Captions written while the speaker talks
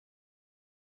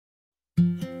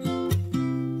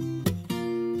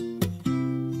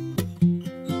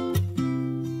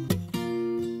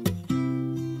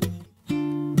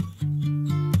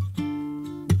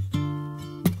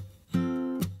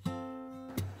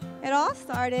It all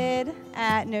started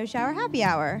at No Shower Happy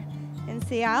Hour in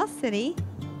Seattle City.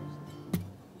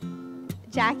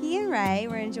 Jackie and Ray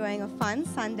were enjoying a fun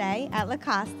Sunday at La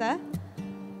Costa,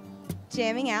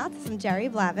 jamming out to some Jerry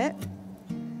Blavat.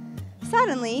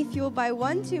 Suddenly, fueled by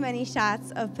one too many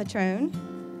shots of Patron,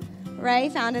 Ray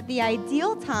found it the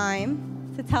ideal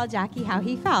time to tell Jackie how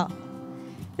he felt.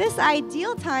 This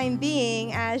ideal time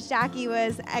being as Jackie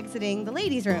was exiting the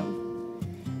ladies' room.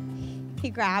 He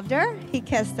grabbed her, he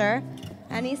kissed her,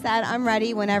 and he said, "I'm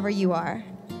ready whenever you are."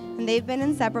 And they've been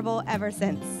inseparable ever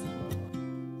since.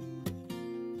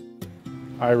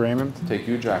 I, Raymond, take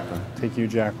you, Jacqueline,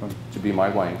 to be my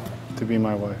wife. be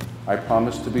my wife. I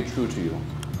promise to be true to you.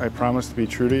 I promise to be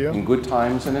true to you In good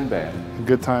times and in bad. in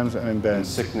good times and in bad, In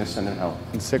sickness and in health.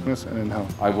 in sickness and in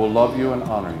health. I will love you and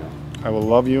honor you. I will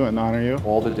love you and honor you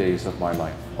all the days of my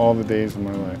life. all the days of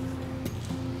my life.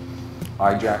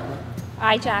 I, Jacqueline,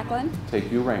 I, Jacqueline,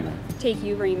 take you, Raymond, take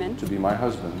you, Raymond, to be my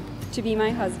husband. to be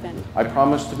my husband. I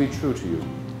promise to be true to you.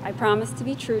 I promise to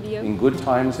be true to you In good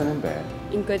times and in bad.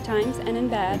 in good times and in In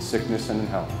bad, sickness and in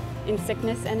health. in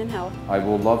sickness and in health. I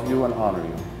will love you and honor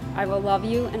you. I will love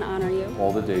you and honor you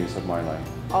all the days of my life.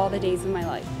 all the days of my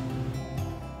life.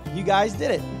 You guys did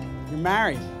it. You're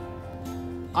married.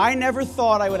 I never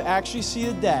thought I would actually see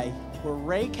the day where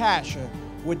Ray Casher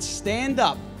would stand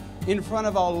up in front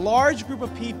of a large group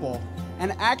of people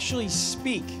and actually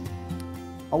speak.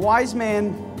 A wise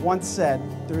man once said,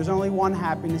 there is only one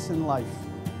happiness in life,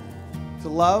 to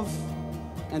love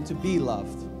and to be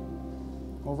loved.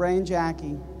 Well, Ray and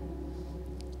Jackie,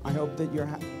 I hope that your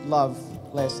love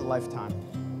lasts a lifetime.